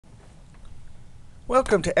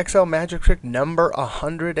Welcome to Excel Magic Trick number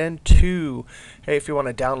 102. Hey, if you want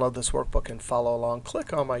to download this workbook and follow along,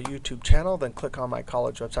 click on my YouTube channel, then click on my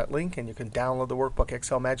college website link, and you can download the workbook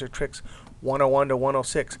Excel Magic Tricks 101 to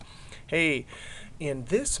 106. Hey, in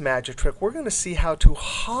this magic trick, we're going to see how to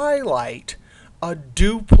highlight a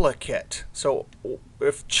duplicate. So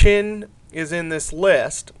if Chin is in this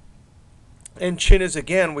list, and Chin is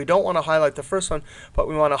again, we don't want to highlight the first one, but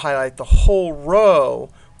we want to highlight the whole row,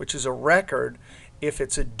 which is a record, if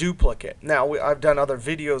it's a duplicate. Now, I've done other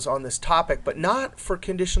videos on this topic, but not for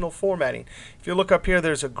conditional formatting. If you look up here,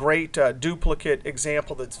 there's a great duplicate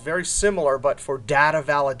example that's very similar, but for data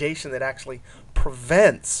validation that actually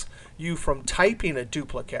prevents you from typing a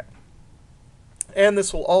duplicate. And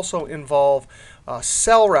this will also involve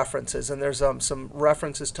cell references. And there's some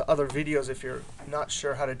references to other videos if you're not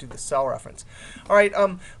sure how to do the cell reference. All right,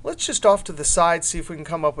 let's just off to the side see if we can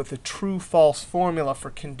come up with a true-false formula for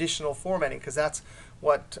conditional formatting, because that's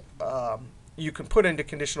what you can put into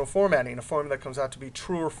conditional formatting, a formula that comes out to be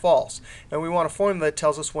true or false. And we want a formula that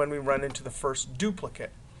tells us when we run into the first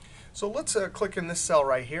duplicate. So let's click in this cell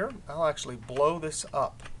right here. I'll actually blow this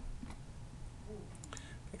up.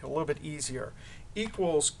 Make it a little bit easier.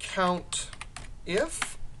 Equals count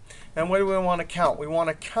if. And what do we want to count? We want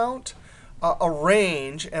to count a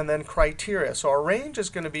range and then criteria. So our range is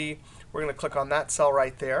going to be, we're going to click on that cell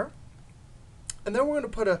right there. And then we're going to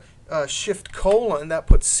put a shift colon that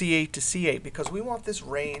puts C8 to C8 because we want this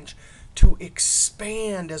range to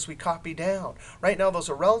expand as we copy down. Right now, those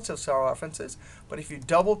are relative cell references. But if you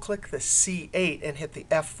double click the C8 and hit the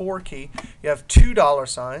F4 key, you have two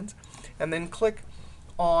 $signs. And then click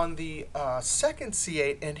on the second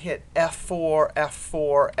C8 and hit F4,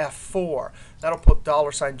 F4, F4. That'll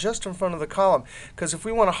put $sign just in front of the column. Because if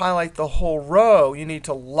we want to highlight the whole row, you need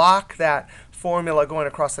to lock that formula going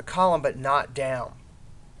across the column, but not down.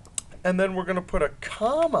 And then we're going to put a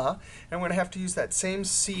comma, and we're going to have to use that same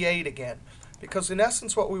C8 again. Because in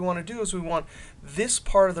essence, what we want to do is we want this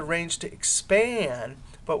part of the range to expand,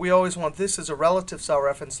 but we always want this as a relative cell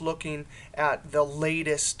reference looking at the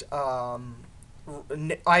latest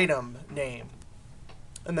item name.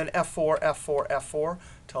 And then F4, F4, F4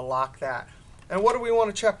 to lock that. And what do we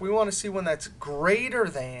want to check? We want to see when that's greater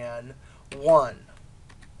than 1.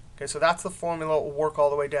 Okay, so that's the formula that will work all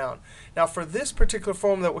the way down. Now, for this particular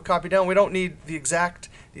formula that we copy down, we don't need these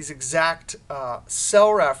exact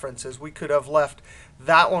cell references. We could have left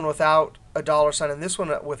that one without a $sign and this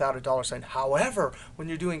one without a $sign. However, when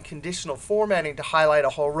you're doing conditional formatting to highlight a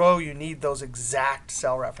whole row, you need those exact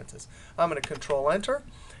cell references. I'm going to Control Enter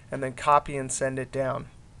and then copy and send it down.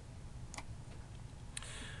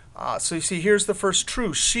 So you see, here's the first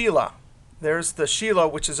true, Sheila. There's the Sheila,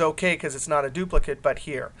 which is OK because it's not a duplicate, but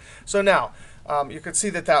here. So now, you can see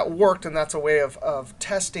that that worked, and that's a way of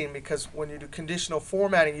testing, because when you do conditional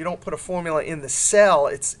formatting, you don't put a formula in the cell.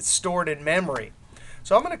 It's stored in memory.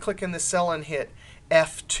 So I'm going to click in this cell and hit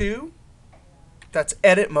F2. That's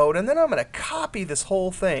edit mode. And then I'm going to copy this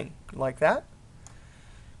whole thing like that.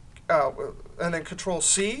 And then Control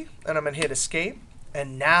C, and I'm going to hit Escape.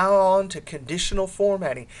 And now on to conditional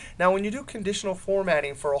formatting. Now, when you do conditional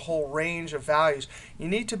formatting for a whole range of values, you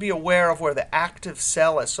need to be aware of where the active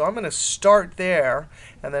cell is. So I'm going to start there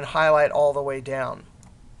and then highlight all the way down.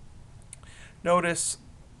 Notice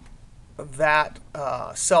that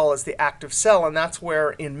cell is the active cell, and that's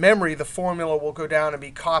where in memory the formula will go down and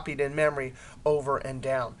be copied in memory over and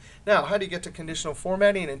down. Now, how do you get to conditional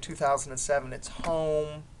formatting? In 2007, it's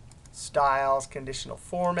Home, Styles, Conditional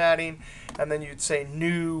Formatting, and then you'd say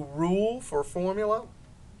New Rule for Formula.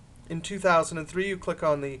 In 2003, you click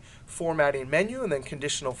on the Formatting menu and then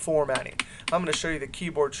Conditional Formatting. I'm going to show you the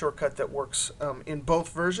keyboard shortcut that works in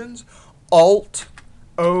both versions.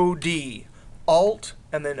 Alt-O-D. Alt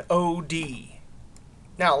and then O-D.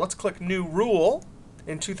 Now, let's click New Rule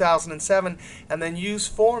in 2007 and then use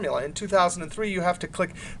Formula. In 2003, you have to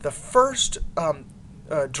click the first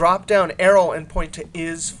drop-down arrow and point to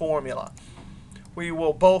Is Formula. We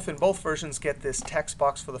will in both versions get this text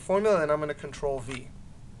box for the formula, and I'm going to Control V.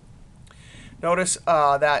 Notice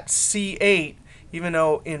that C8, even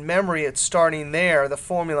though in memory it's starting there, the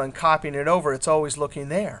formula and copying it over, it's always looking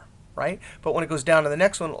there, right? But when it goes down to the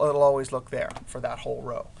next one, it'll always look there for that whole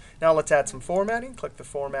row. Now let's add some formatting. Click the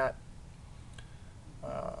Format.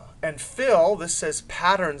 And fill, this says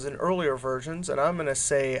patterns in earlier versions, and I'm going to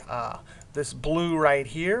say this blue right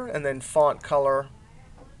here, and then font color,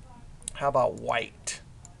 how about white?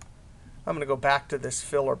 I'm going to go back to this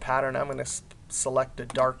fill or pattern. I'm going to select a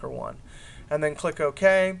darker one. And then click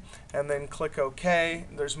OK, and then click OK.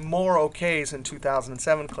 There's more OKs in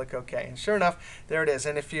 2007. Click OK. And sure enough, there it is.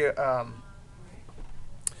 And if you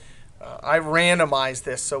I randomized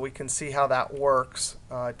this so we can see how that works.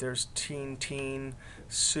 There's teen,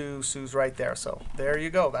 Sue, Sue's right there. So there you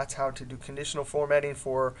go. That's how to do conditional formatting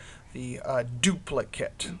for the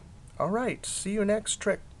duplicate. All right, see you next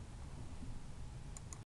trick.